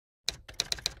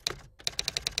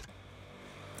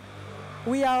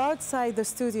We are outside the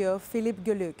studio of Philippe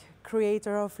Geluck,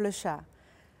 creator of Le Chat.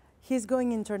 He's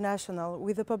going international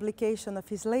with the publication of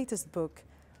his latest book,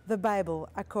 The Bible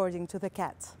According to the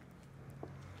Cat.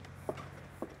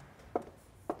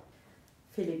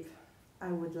 Philippe,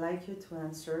 I would like you to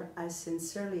answer as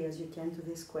sincerely as you can to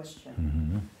this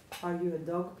question. Are you a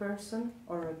dog person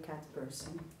or a cat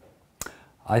person?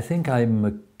 I think I'm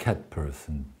a cat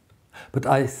person, but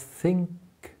I think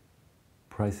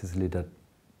precisely that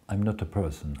I'm not a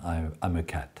person, I'm a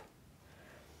cat.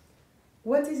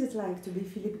 What is it like to be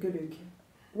Philippe Geluck?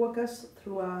 Walk us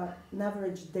through an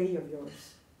average day of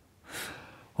yours.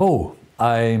 Oh,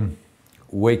 I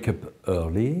wake up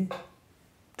early,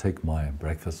 take my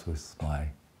breakfast with my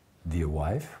dear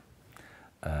wife.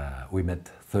 We met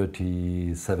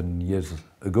 37 years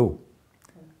ago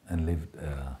and lived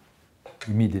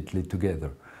immediately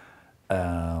together.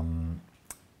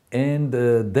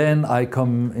 Then I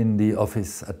come in the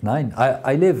office at 9.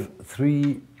 I live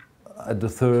at the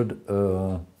third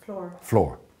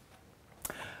floor.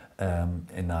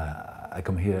 And I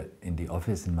come here in the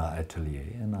office in my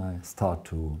atelier and I start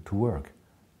to work.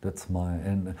 That's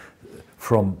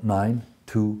from 9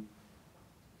 to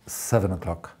 7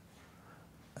 o'clock.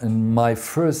 And the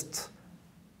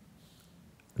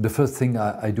first thing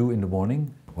I do in the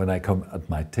morning when I come at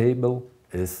my table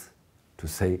is to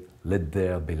say, "Let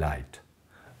there be light."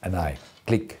 And I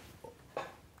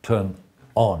turn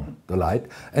on the light,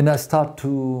 and I start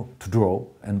to draw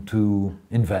and to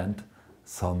invent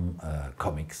some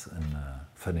comics and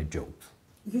funny jokes.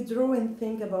 You draw and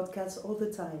think about cats all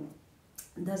the time.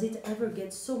 Does it ever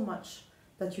get so much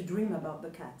that you dream about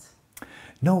the cat?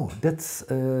 No, that's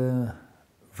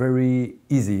very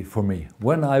easy for me.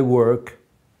 When I work,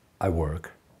 I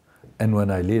work. And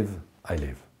when I live, I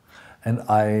live. And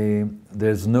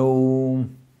there's no,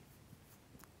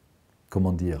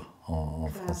 comment dire en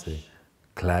français,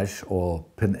 clash or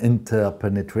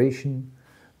interpenetration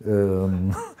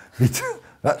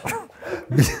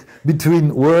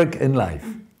between work and life.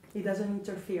 It doesn't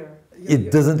interfere.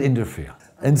 It doesn't interfere.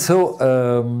 And so,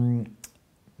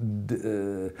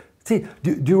 see,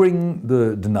 during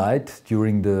the night,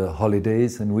 during the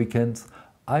holidays and weekends,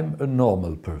 I'm a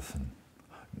normal person.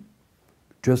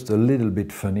 Just a little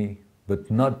bit funny,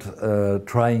 but not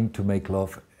trying to make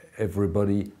love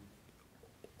everybody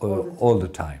all the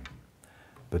time.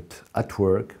 But at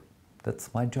work,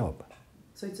 that's my job.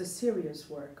 So it's a serious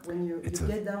work. When you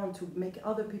get down to make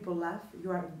other people laugh,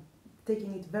 you are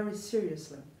taking it very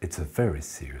seriously. It's a very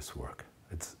serious work.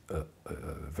 It's a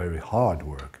very hard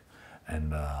work.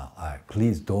 And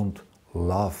please don't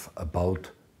laugh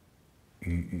about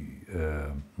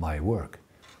my work.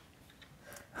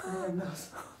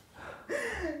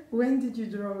 When did you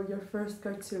draw your first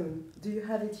cartoon? Do you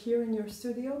have it here in your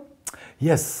studio?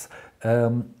 Yes.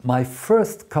 My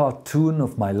first cartoon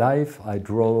of my life, I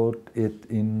drew it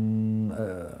in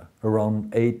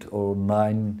around 8 or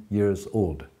 9 years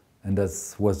old. And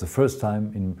that was the first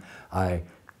time I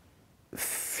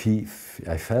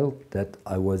felt that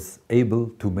I was able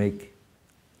to make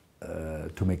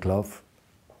love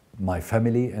my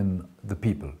family and the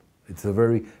people. It's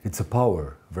a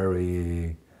power,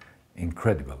 very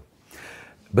incredible.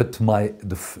 But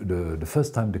the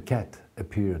first time the cat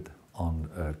appeared on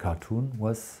a cartoon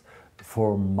was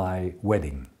for my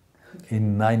wedding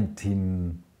in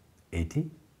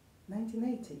 1980.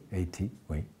 1980? 80,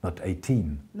 wait, not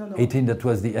 18. No. 18, that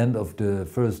was the end of the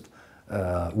First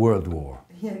World War.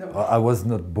 Yeah, no. I was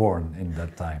not born in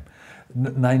that time.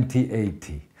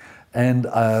 1980. And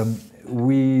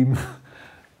we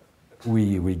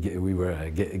were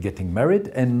getting married,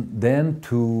 and then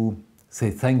to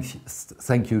say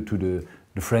thank you to the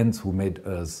friends who made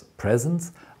us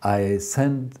presents, I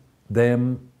sent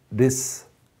them this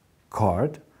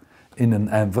card in an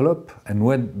envelope, and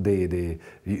when they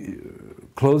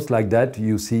closed like that,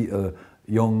 you see a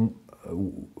young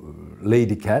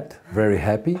lady cat, very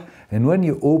happy, and when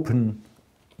you open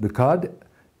the card,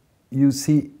 you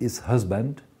see his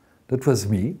husband. That was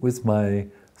me with my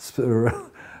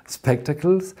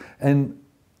spectacles, and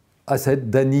I said,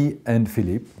 Danny and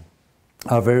Philippe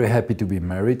are very happy to be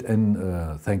married, and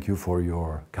thank you for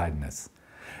your kindness.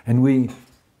 And we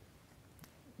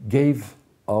gave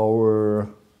our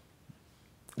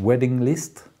wedding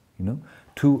list,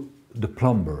 to the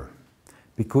plumber,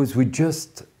 because we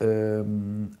just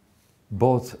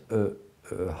bought a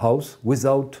house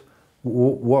without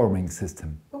warming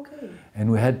system. Okay.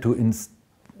 And we had to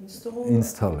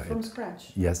install it from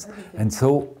scratch. Yes. Everything. And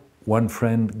so one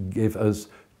friend gave us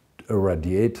a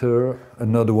radiator,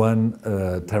 another one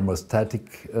a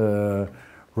thermostatic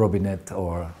robinet,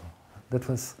 that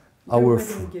was Our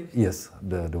wedding gift. Yes,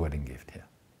 the wedding gift, yeah.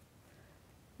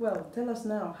 Well, tell us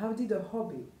now, how did a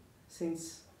hobby,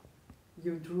 since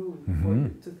you drew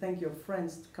to thank your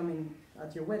friends coming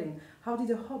at your wedding, how did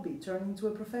a hobby turn into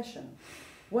a profession?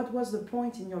 What was the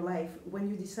point in your life when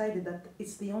you decided that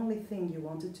it's the only thing you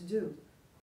wanted to do?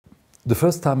 The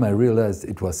first time I realized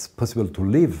it was possible to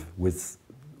live with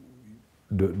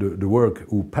the work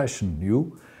who passioned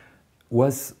you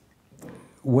was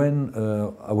when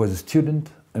I was a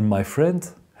student and my friend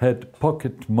had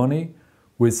pocket money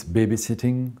with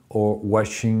babysitting or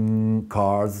washing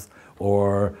cars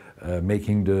or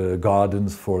making the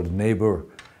gardens for the neighbor.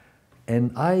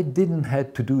 And I didn't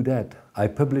have to do that. I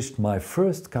published my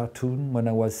first cartoon when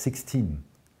I was 16.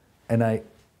 And I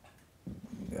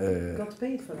got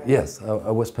paid for that? Yes,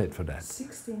 I was paid for that.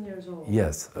 16 years old?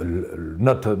 Yes,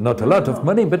 not a lot of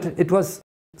money, but it was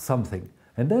something.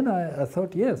 And then I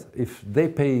thought, yes, if they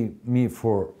pay me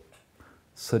for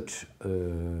such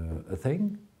a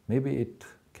thing, maybe it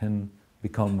can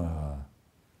become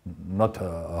not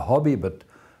a hobby, but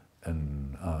a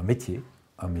métier,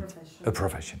 a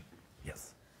profession.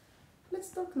 Yes. Let's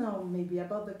talk now maybe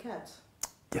about the cat.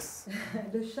 Yes.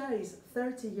 Le chat is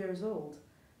 30 years old.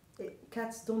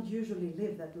 Cats don't usually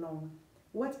live that long.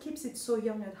 What keeps it so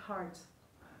young at heart?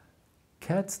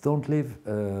 Cats don't live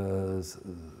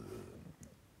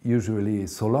usually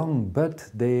so long, but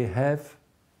they have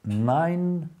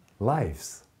 9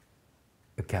 lives.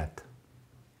 A cat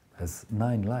has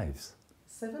 9 lives.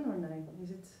 7 or 9?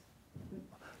 Is it?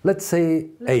 Let's say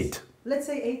 8. Let's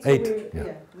say 8. 8. So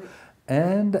Yeah.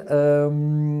 And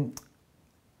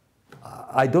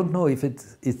I don't know if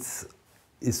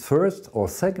it's first or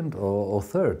second or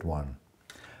third one.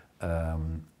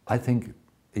 I think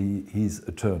he's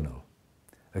eternal.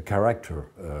 A character,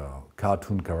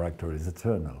 cartoon character is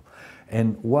eternal.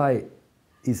 And why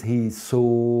is he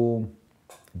so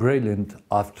brilliant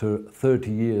after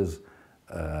 30 years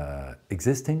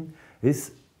existing?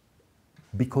 Is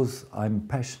because I'm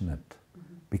passionate,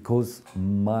 because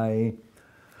my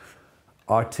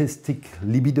artistic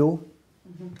libido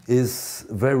is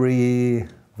very,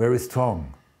 very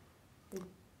strong.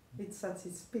 It's at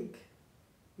its peak.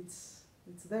 It's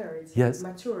there. It's yes.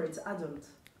 Mature. It's adult.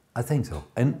 I think so.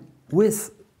 And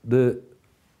with the,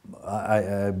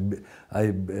 I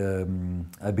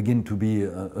begin to be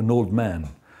an old man.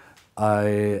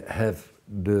 I have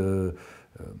the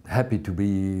happy to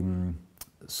be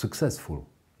successful.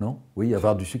 No? Oui,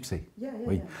 avoir du succès. Yeah, yeah,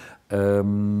 oui. yeah.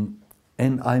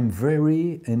 And I'm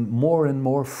very and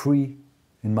more free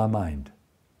in my mind.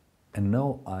 And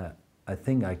now I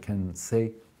think I can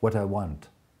say what I want.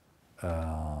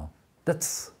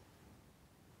 That's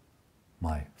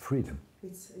my freedom.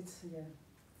 It's yeah,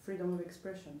 freedom of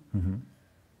expression. Mm-hmm.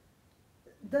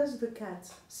 Does the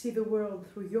cat see the world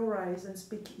through your eyes and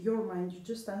speak your mind? You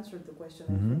just answered the question,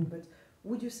 I think, but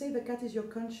would you say the cat is your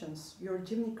conscience, your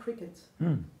Jiminy Cricket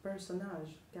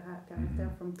personage, character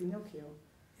from Pinocchio?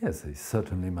 Yes, it's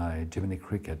certainly my Jiminy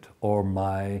Cricket, or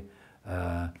my,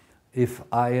 if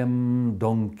I am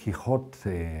Don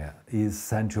Quixote, is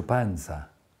Sancho Panza,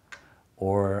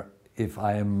 or if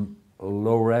I am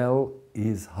Laurel,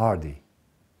 is Hardy.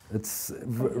 It's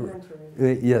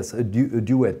yes, a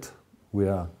duet. We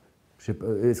are.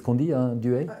 Est-ce qu'on dit un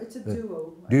duet? It's a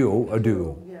duo. A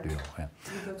duo.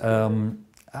 Yeah.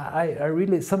 I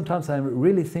really sometimes I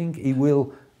really think he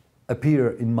will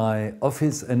appear in my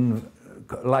office and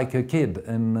like a kid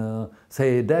and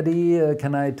say, "Daddy,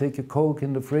 can I take a Coke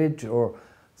in the fridge?" or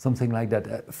something like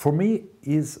that. For me,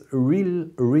 he's a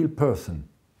real person,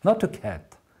 not a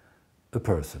cat, a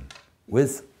person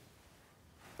with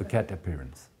a cat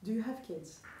appearance. Do you have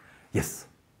kids? Yes,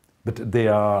 but they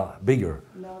are bigger.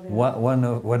 No,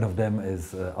 one of them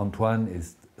is Antoine,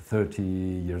 is 30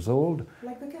 years old.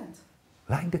 Like the cat.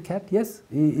 Like the cat, yes.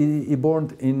 He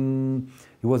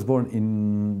was born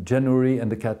in January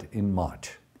and the cat in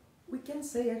March. We can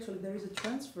say actually there is a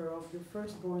transfer of your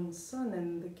firstborn son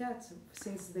and the cat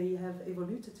since they have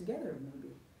evolved together,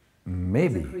 maybe.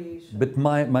 Maybe, but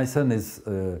my son is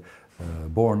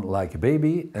born like a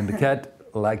baby and the cat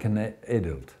like an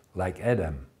adult, like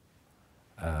Adam.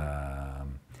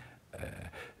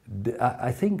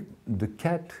 I think the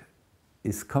cat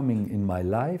is coming in my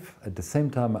life at the same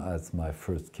time as my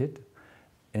first kid,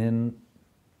 and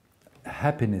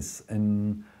happiness.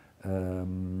 And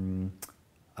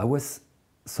I was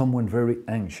someone very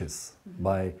anxious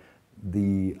by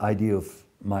the idea of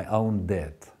my own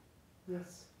death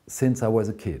since I was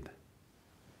a kid.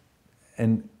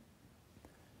 And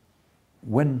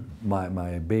when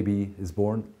my baby is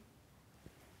born,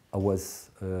 I was,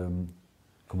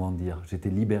 comment dire,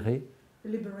 j'étais libéré.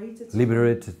 Liberated.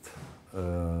 Liberated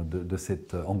de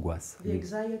cette angoisse. The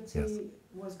anxiety Yes.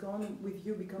 was gone with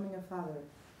you becoming a father.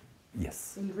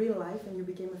 Yes. In real life, and you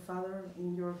became a father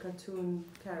in your cartoon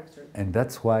character. And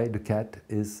that's why the cat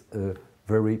is a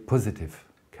very positive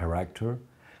character,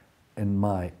 and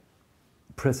my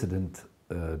precedent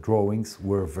drawings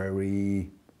were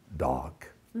very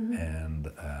dark and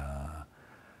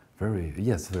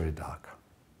very dark.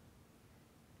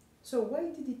 So why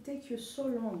did it take you so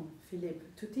long, Philippe,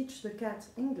 to teach the cat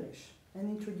English and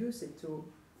introduce it to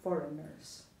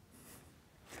foreigners?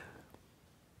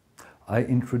 I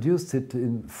introduced it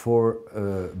for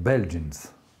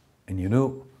Belgians, and you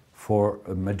know, for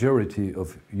a majority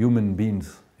of human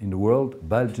beings in the world,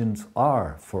 Belgians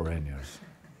are foreigners.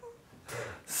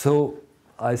 So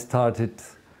I started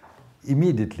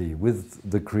immediately with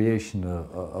the creation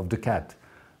of the cat.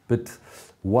 But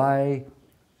why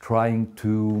trying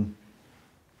to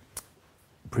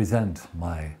present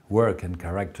my work and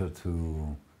character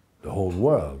to the whole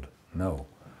world? No.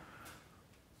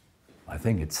 I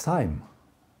think it's time.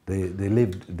 They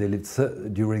lived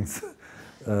during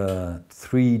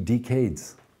 3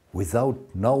 decades without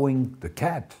knowing the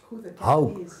cat. Who the cat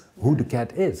is. Who the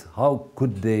cat is. How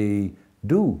could they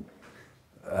do?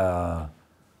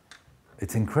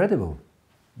 It's incredible.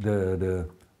 The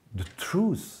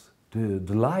truth,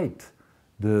 the light,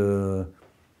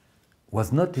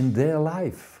 was not in their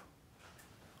life.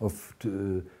 Of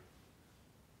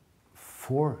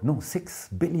 6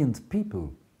 billion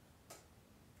people.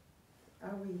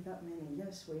 Are we that many?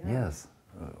 Yes, we are. Yes,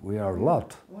 we are a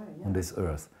lot Why, yeah. on this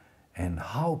earth. And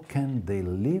how can they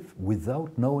live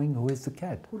without knowing who is the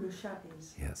cat? Who le chat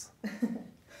is. Yes.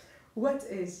 What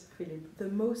is, Philippe, the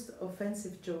most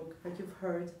offensive joke that you've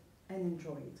heard and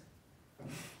enjoyed?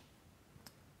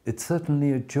 It's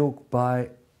certainly a joke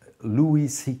by Louis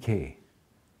C.K.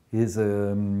 He's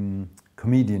a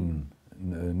comedian,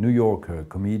 a New Yorker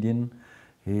comedian.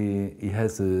 He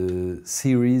has a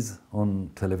series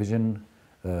on television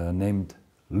named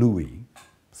Louis,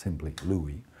 simply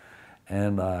Louis.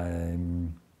 And I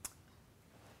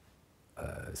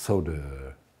saw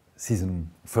the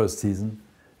first season.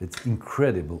 It's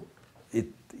incredible.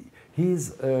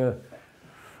 He's a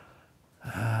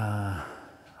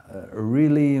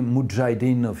really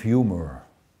mujahideen of humor.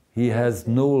 He has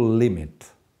no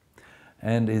limit,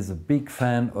 and is a big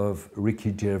fan of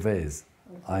Ricky Gervais.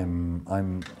 I'm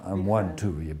one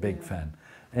too, a big fan.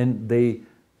 And they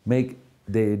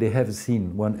have a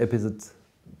scene. One episode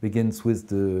begins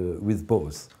with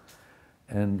both,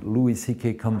 and Louis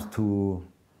C.K. comes to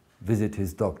visit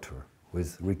his doctor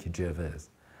with Ricky Gervais,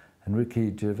 and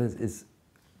Ricky Gervais is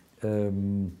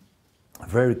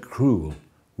very cruel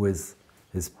with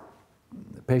his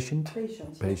patient,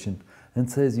 and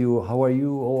says, how are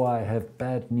you? Oh, I have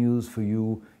bad news for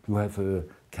you. You have a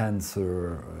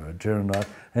cancer journal.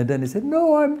 And then he said,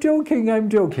 no, I'm joking.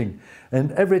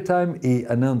 And every time he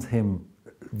announced him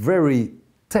very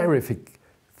terrific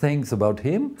things about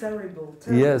him. Terrible.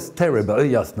 Yes, terrible.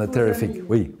 Yes, not terrific. Amis.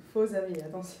 Oui. Faux amis,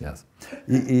 attention. Yes.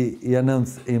 He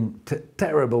announced him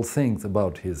terrible things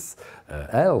about his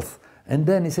health. And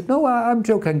then he said, no, I'm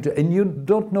joking. And you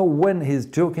don't know when he's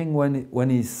joking, when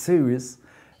he's serious.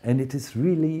 And it is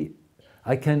really,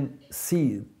 I can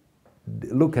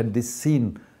look at this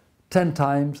scene 10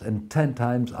 times, and 10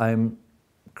 times I'm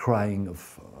crying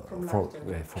from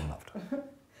laughter.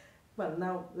 Well,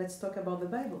 now let's talk about the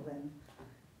Bible then.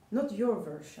 Not your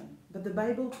version, but the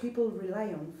Bible people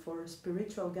rely on for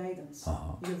spiritual guidance.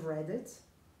 You've read it.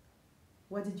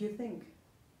 What did you think?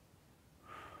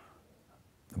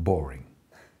 Boring.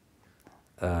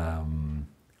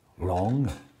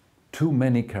 Long, too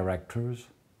many characters,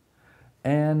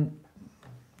 and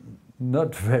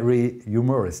not very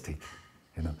humoristic.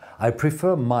 I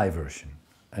prefer my version,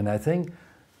 and I think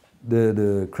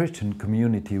the Christian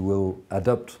community will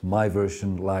adopt my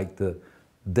version like the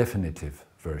definitive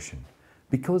version,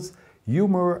 because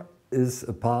humor is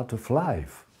a part of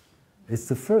life. It's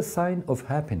the first sign of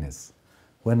happiness.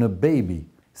 When a baby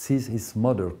sees his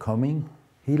mother coming,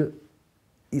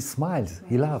 he smiles,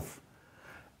 he laughs.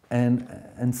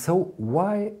 And so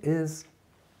why is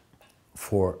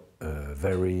for a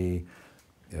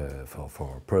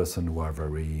person who are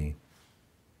very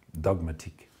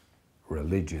dogmatic,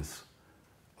 religious,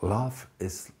 love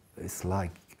is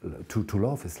like, to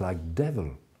love is like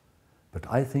devil. But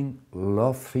I think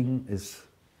laughing is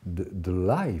the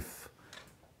life.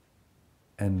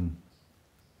 And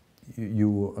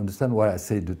you understand why I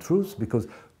say the truth? Because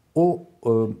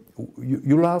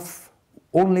you laugh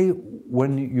only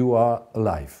when you are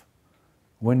alive.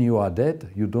 When you are dead,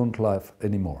 you don't laugh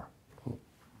anymore.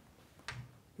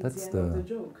 That's the end of the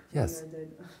joke. Yes.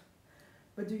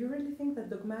 But do you really think that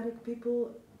dogmatic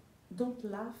people don't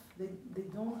laugh? They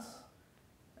don't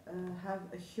have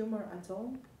a humor at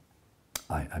all?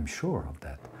 I'm sure of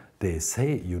that. They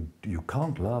say you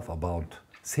can't laugh about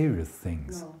serious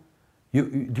things. No.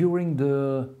 During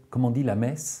the, comment on dit, la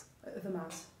messe? The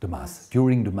Mass. The Mass.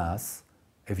 During the Mass,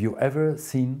 have you ever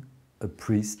seen a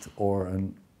priest or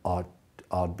an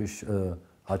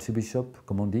archbishop,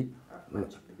 comment on dit? Yeah.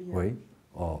 Oui.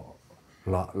 Or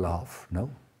laugh? No?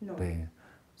 No.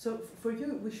 So for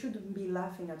you, we shouldn't be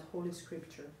laughing at Holy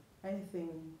Scripture.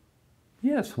 Anything?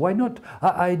 Yes, why not?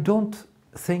 I don't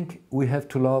think we have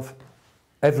to laugh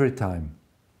every time.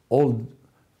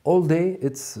 All day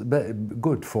it's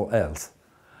good for health,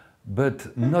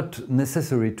 but not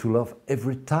necessary to laugh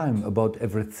every time about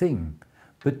everything.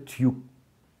 But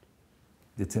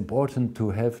it's important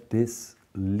to have this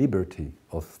liberty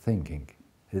of thinking.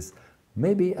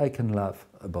 Maybe I can laugh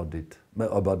about it,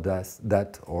 about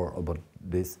that or about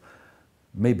this.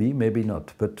 Maybe, maybe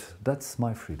not, but that's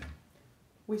my freedom.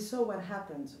 We saw what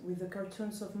happened with the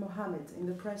cartoons of Mohammed in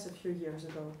the press a few years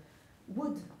ago.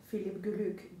 Would Philippe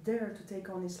Geluck dare to take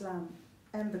on Islam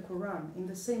and the Quran in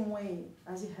the same way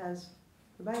as he has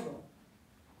the Bible?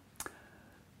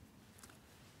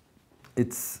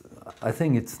 I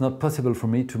think it's not possible for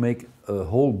me to make a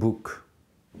whole book,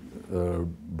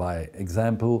 by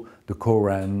example, the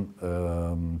Quran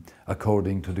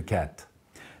according to the cat,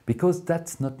 because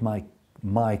that's not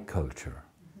my culture.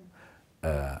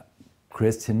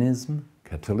 Christianism,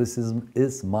 Catholicism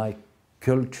is my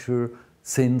culture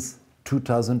since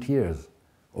 2000 years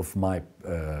of my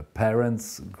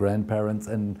parents, grandparents,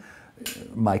 and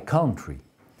my country.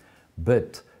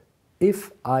 But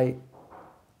if I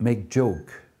make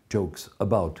jokes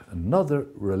about another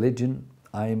religion,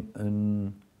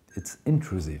 it's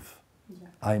intrusive. Yeah.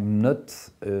 I'm not,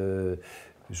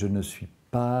 je ne suis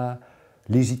pas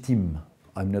légitime.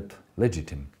 I'm not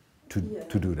legitimate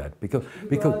to do that because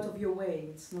go out of your way.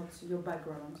 It's not your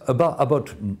background.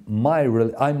 About my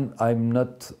I'm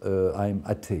not I'm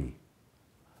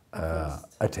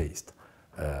atheist.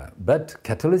 But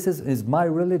Catholicism is my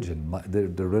religion,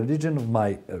 the religion of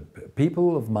my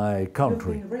people, of my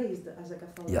country. You've been raised as a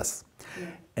Catholic. Yes. Yeah.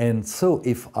 And so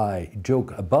if I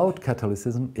joke about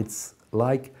Catholicism, it's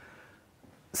like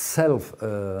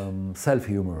self-humor,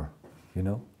 you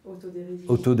know?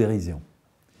 Autodérision.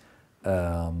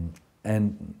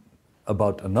 And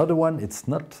about another one, it's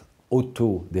not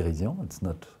autodérision, it's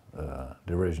not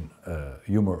derision,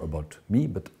 humor about me,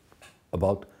 but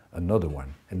about another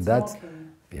one. And it's that's,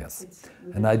 mocking. yes,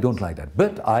 and I don't like that.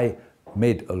 But I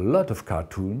made a lot of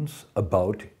cartoons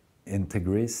about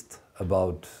integrist,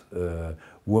 about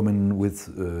women with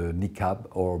niqab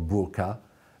or burqa.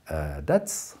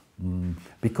 That's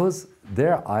because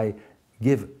there I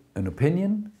give an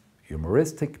opinion,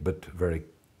 humoristic but very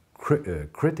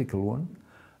critical one,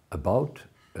 about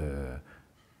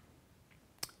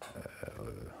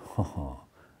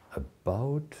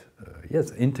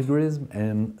yes, integrism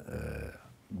and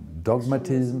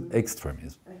dogmatism,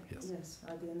 extremism. Yes,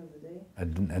 at the end of the day.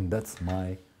 And that's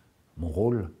my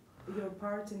role. Your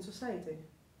part in society.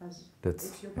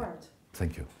 It's your part.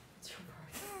 Thank you. It's your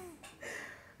part.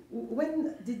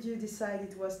 When did you decide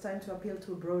it was time to appeal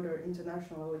to a broader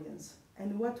international audience?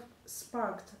 And what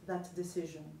sparked that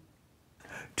decision?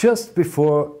 Just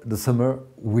before the summer,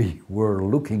 we were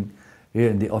looking here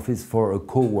in the office for a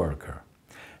co-worker.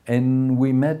 And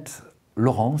we met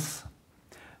Laurence,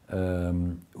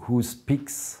 who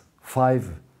speaks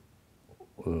five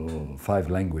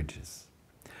languages.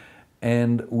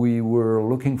 And we were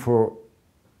looking for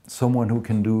someone who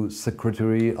can do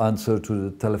secretary, answer to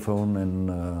the telephone,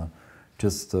 and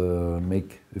just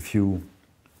make a few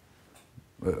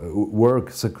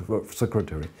work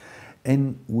secretary.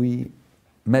 And we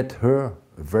met her,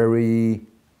 a very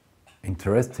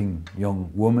interesting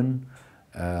young woman,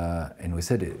 and we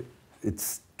said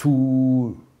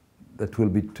that will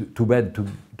be too bad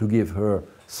to give her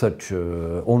such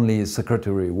only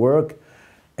secretary work,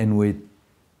 and we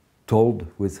told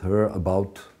with her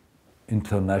about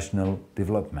international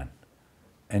development,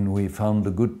 and we found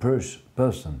a good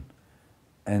person,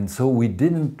 and so we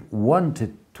didn't want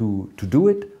it to do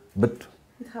it, but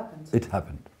it happened. It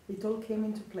happened. It all came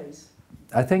into place.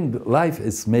 I think life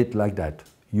is made like that.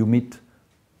 You meet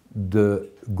the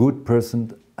good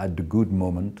person at the good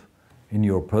moment in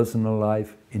your personal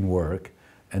life, in work,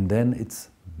 and then it's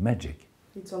magic.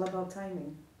 It's all about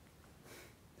timing.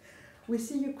 We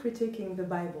see you critiquing the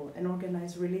Bible and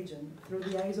organized religion through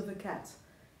the eyes of a cat,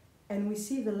 and we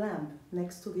see the lamb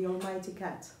next to the almighty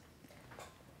cat.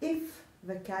 If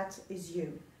the cat is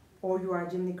you, or you are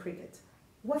Jiminy Cricket,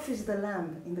 What is the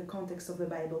lamb in the context of the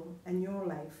Bible and your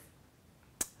life?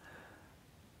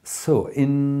 So,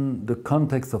 in the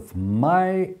context of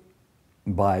my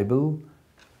Bible,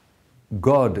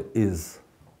 God is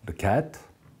the cat,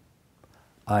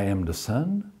 I am the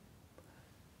Son,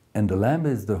 and the lamb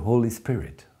is the Holy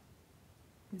Spirit.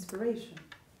 Inspiration.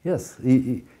 Yes,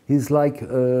 he's like,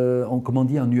 comment on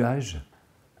dit, un nuage?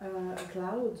 A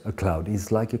cloud. A cloud.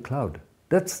 He's like a cloud.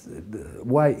 That's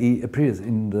why he appears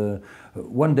in the...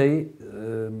 One day,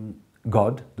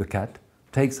 God, the cat,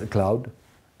 takes a cloud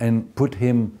and put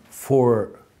him 4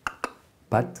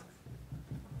 pattes.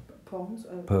 Palms,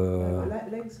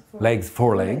 legs,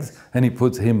 4 legs. And he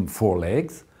puts him 4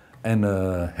 legs and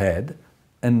a head.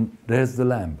 And there's the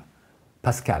lamb,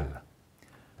 Pascal.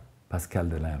 Pascal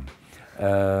the lamb.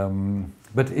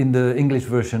 But in the English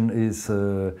version is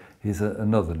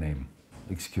another name.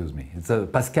 Excuse me.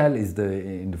 Pascal is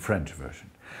in the French version.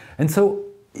 And so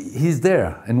he's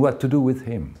there, and what to do with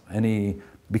him? And he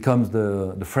becomes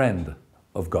the friend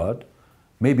of God,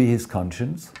 maybe his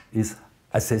conscience, his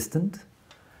assistant.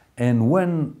 And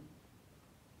when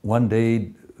one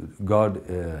day God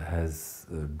has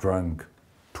drunk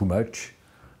too much,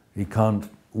 he can't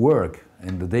work,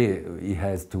 and the day he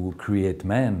has to create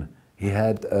man, he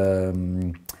had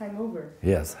hangover.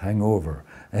 Yes, hangover,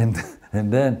 and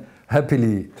then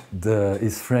happily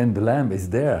his friend the lamb is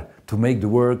there to make the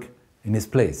work in his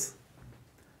place,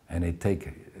 and it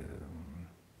take.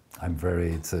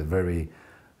 It's a very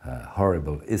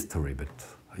horrible history, but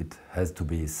it has to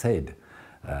be said.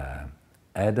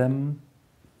 Adam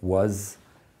was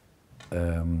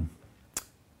in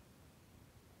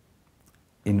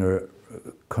a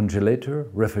congelator,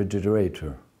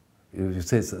 refrigerator. You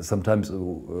say sometimes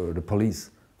the police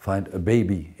find a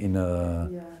baby in a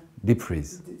deep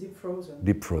freeze. Deep frozen.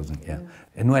 Deep frozen, yeah.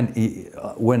 And when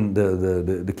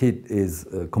the kid is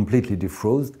completely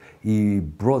defrosted, he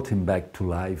brought him back to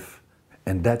life,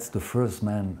 and that's the first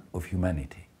man of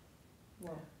humanity.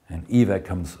 Wow. And Eva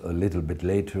comes a little bit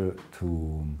later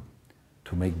to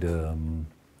make the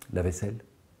la vaisselle.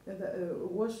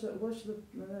 Wash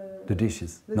the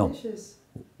dishes. The no. dishes.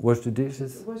 Wash the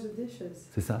dishes. Wash the dishes.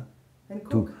 C'est ça? And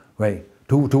cook.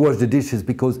 To wash the dishes,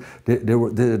 because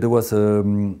there was a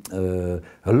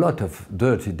lot of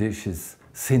dirty dishes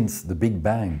since the Big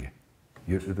Bang.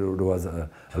 There was a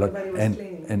lot,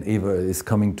 and Eva is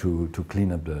coming to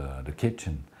clean up the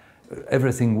kitchen.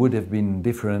 Everything would have been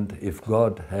different if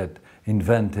God had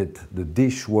invented the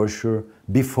dishwasher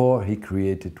before he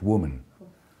created woman.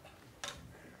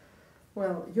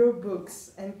 Well, your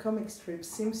books and comic strips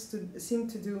seem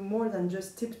to do more than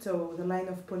just tiptoe the line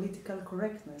of political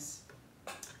correctness.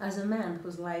 As a man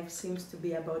whose life seems to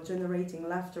be about generating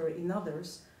laughter in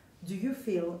others, do you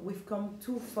feel we've come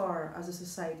too far as a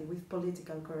society with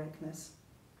political correctness?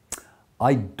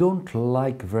 I don't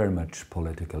like very much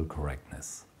political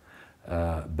correctness,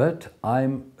 but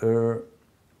I'm a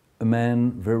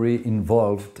man very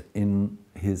involved in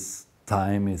his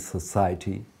time, his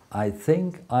society. I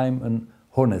think I'm an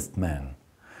honest man,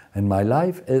 and my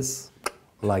life is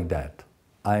like that.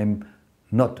 I'm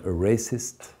not a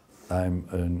racist, I'm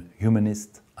a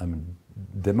humanist, I'm a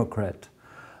Democrat,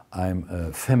 I'm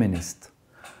a feminist,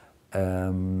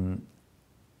 and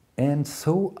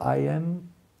so I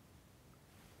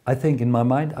think in my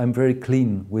mind I'm very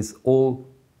clean with all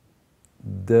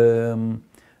the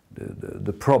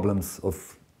problems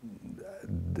of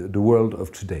the world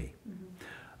of today.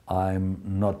 I'm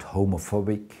not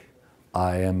homophobic.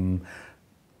 I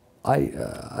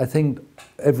think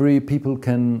every people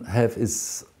can have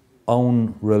his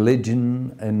own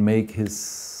religion and make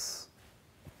his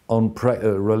own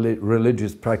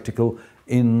religious practical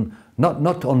in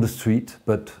not on the street,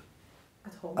 but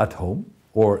at home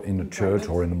or in a church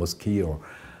or in a mosque,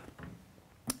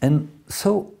 and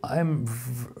so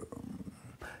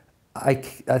I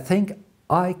think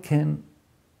I can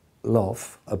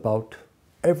laugh about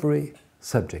every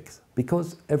subject,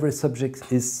 because every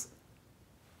subject is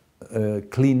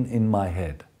clean in my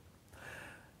head.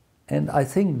 And I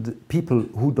think the people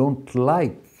who don't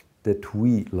like that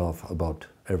we laugh about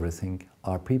everything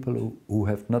are people who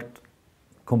have not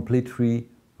completely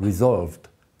resolved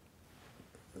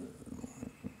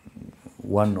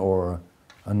one or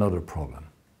another problem.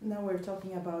 Now we're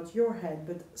talking about your head,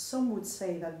 but some would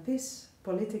say that this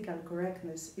political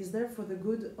correctness is there for the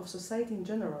good of society in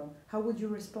general. How would you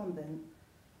respond then?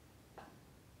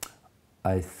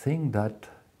 I think that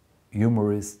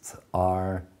humorists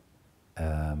are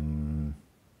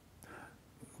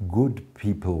good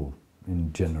people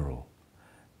in general.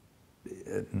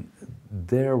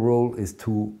 Their role is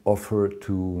to offer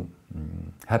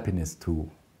happiness to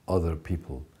other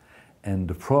people. and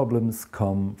the problems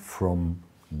come from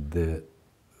the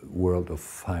world of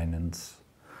finance,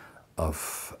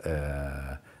 of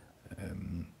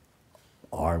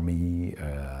army,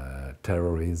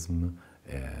 terrorism,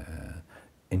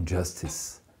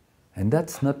 injustice. And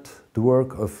that's not the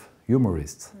work of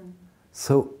humorists. Mm.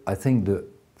 So I think the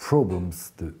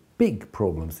problems, the big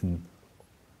problems in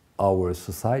our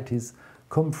societies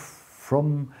come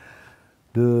from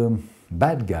the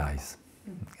bad guys.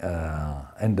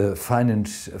 And the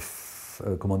finance,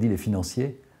 comment on dit, les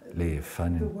financiers?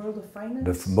 The world of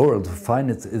finance? The world of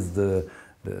finance is the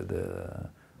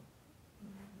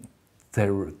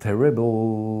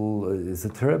terrible, is a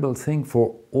terrible thing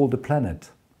for all the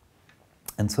planet.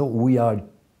 And so we are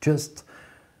just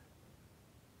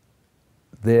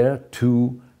there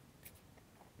to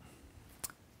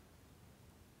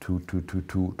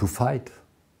fight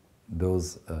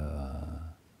those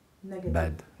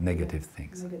negative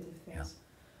things. Negative things. Yeah.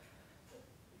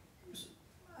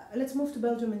 Let's move to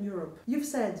Belgium and Europe. You've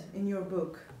said in your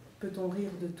book, Peut-on rire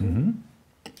de tout,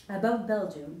 about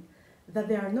Belgium, that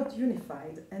they are not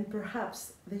unified and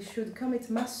perhaps they should commit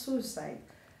mass suicide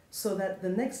so that the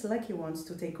next lucky ones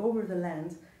to take over the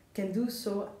land can do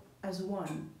so as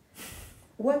one.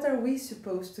 What are we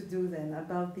supposed to do then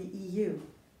about the EU?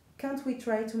 Can't we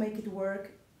try to make it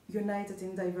work united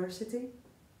in diversity?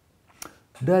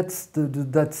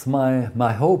 That's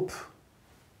my hope,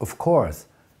 of course.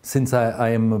 Since I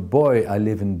am a boy, I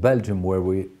live in Belgium,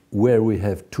 where we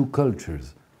have two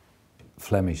cultures,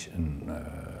 Flemish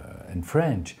and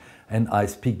French, and I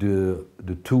speak the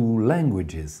two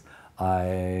languages.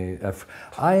 I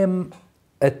am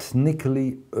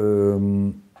ethnically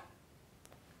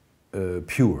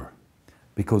pure,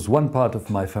 because one part of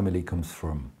my family comes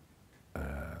from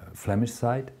Flemish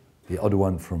side, the other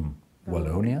one from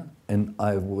Wallonia, and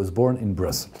I was born in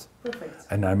Brussels. Perfect.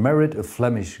 And I married a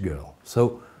Flemish girl,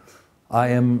 so I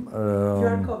am. You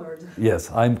are covered. Yes,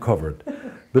 I'm covered.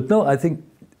 But no, I think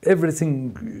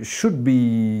everything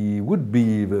would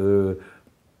be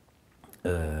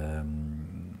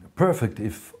perfect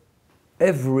if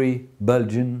every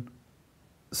Belgian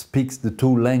speaks the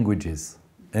two languages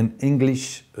and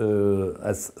English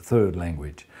as third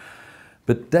language.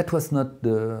 But that was not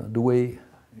the way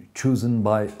chosen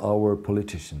by our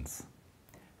politicians.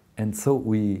 And so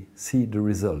we see the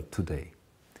result today.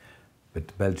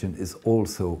 But Belgium is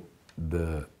also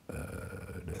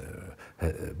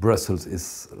Brussels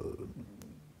is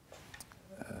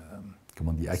comment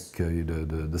on dit,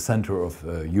 accueil, the center of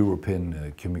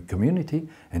European community,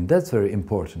 and that's very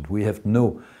important. We have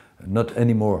not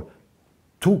anymore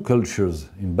two cultures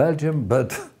in Belgium,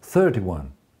 but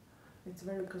 31. It's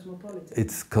very cosmopolitan.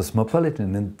 It's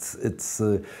cosmopolitan, and it's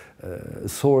a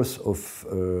source of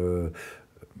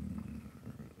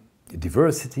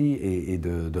diversity et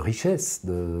de richesse.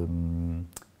 The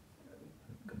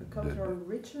cultural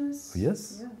richness.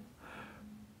 Yes. Yeah.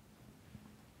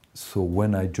 So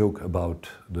when I joke about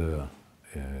the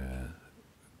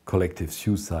collective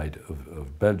suicide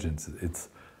of Belgians, it's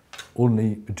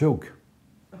only a joke.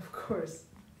 Of course.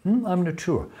 I'm not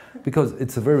sure, because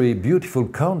it's a very beautiful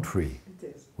country. It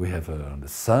is. We have the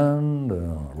sun,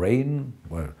 the rain,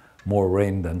 well, more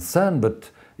rain than sun,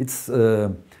 but it's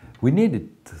we need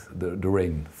it, the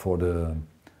rain for the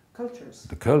cultures.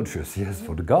 The cultures, yes,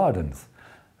 for the gardens.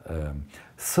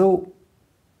 So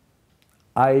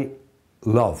I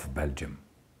love Belgium.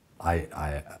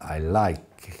 I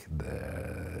like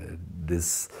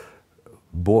this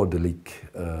bordelic.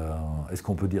 Est-ce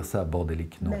qu'on peut dire ça,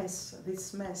 bordelic? No.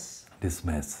 This mess. This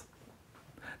mess.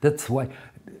 That's why,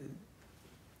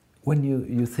 when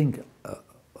you think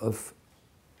of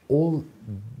all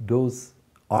those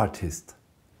artists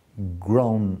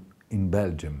grown in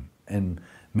Belgium and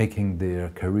making their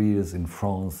careers in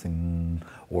France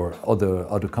or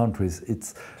other countries,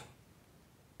 it's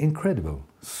incredible.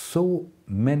 So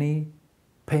many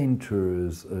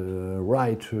painters,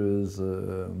 writers,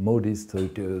 modists,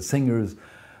 singers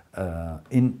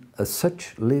in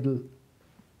such little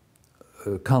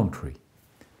country.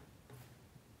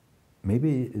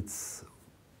 Maybe it's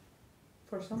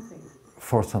for something.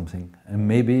 For something, and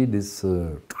maybe this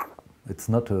it's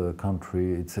not a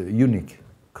country; it's a unique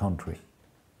country.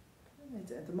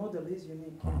 The model is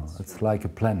unique. It's like a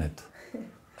planet.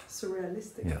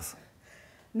 Surrealistic. Yes.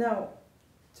 Now,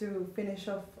 to finish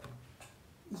off,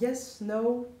 yes,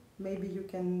 no, maybe you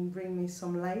can bring me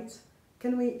some light.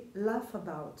 Can we laugh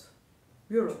about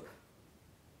Europe?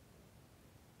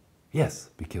 Yes,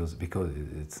 because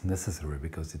it's necessary,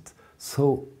 because it's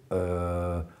so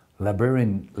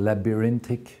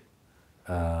labyrinthic.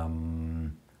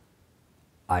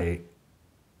 I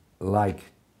like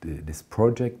this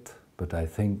project, but I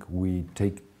think we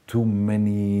take too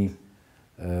many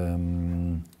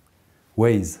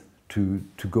ways to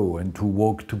go and to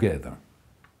walk together.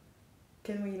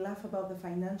 Can we laugh about the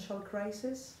financial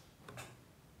crisis?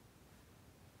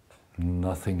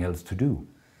 Nothing else to do.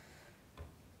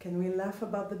 Can we laugh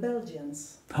about the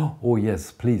Belgians? Oh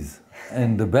yes, please.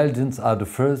 And the Belgians are the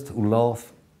first who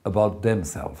laugh about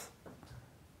themselves.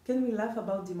 Can we laugh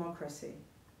about democracy?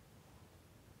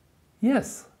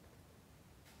 Yes.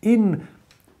 In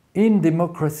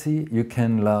democracy, you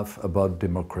can laugh about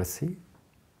democracy.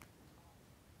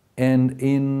 And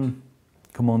in,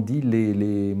 comment on dit,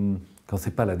 quand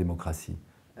c'est pas la démocratie.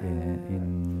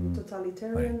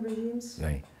 Totalitarian regimes?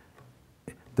 Oui.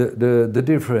 The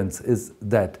difference is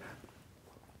that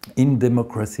in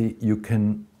democracy you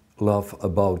can laugh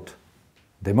about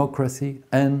democracy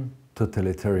and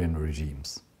totalitarian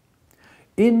regimes.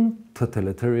 In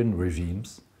totalitarian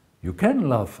regimes you can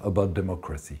laugh about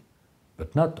democracy,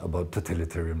 but not about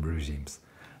totalitarian regimes.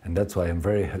 And that's why I'm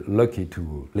very lucky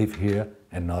to live here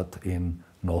and not in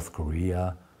North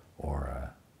Korea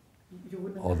or you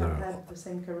wouldn't other... have had the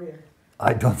same career.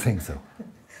 I don't think so.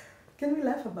 Can we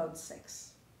laugh about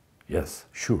sex? Yes,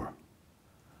 sure.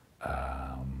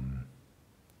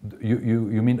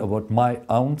 You mean about my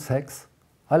own sex?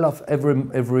 I laugh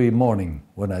every morning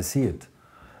when I see it.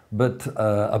 But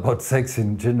about sex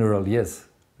in general, yes,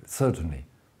 certainly.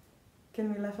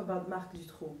 Can we laugh about Marc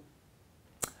Dutroux?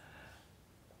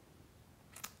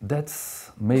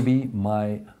 That's maybe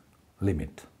my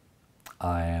limit.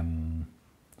 I am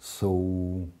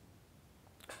so...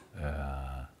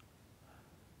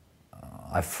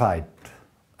 I fight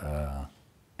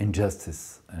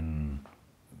injustice and,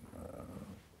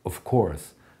 of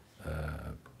course,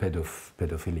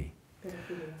 pedophilia.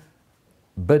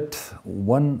 But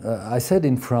I said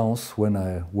in France, when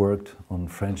I worked on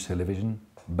French television,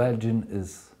 Belgium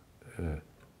is a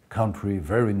country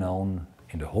very known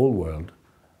in the whole world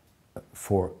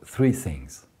for three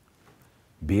things: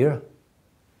 beer,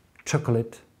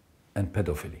 chocolate, and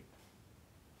pedophilia.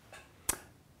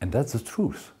 And that's the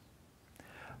truth.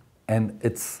 And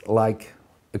it's like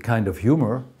a kind of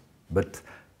humor, but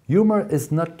humor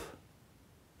is not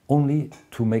only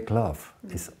to make laugh,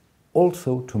 it's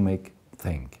also to make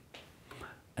think.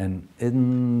 And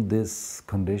in this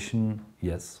condition,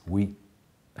 yes, we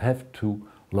have to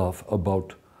laugh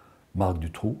about Marc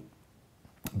Dutroux,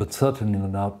 but certainly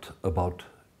not about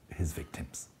his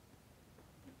victims.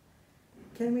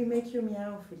 Can we make you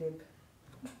meow, Philippe?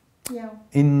 Meow.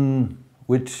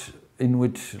 In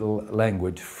which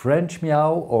language? French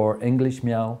meow or English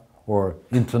meow or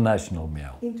international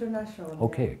meow? International meow.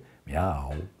 Okay.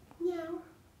 Meow. Meow.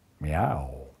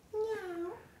 Meow.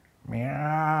 Meow.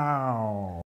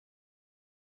 Meow.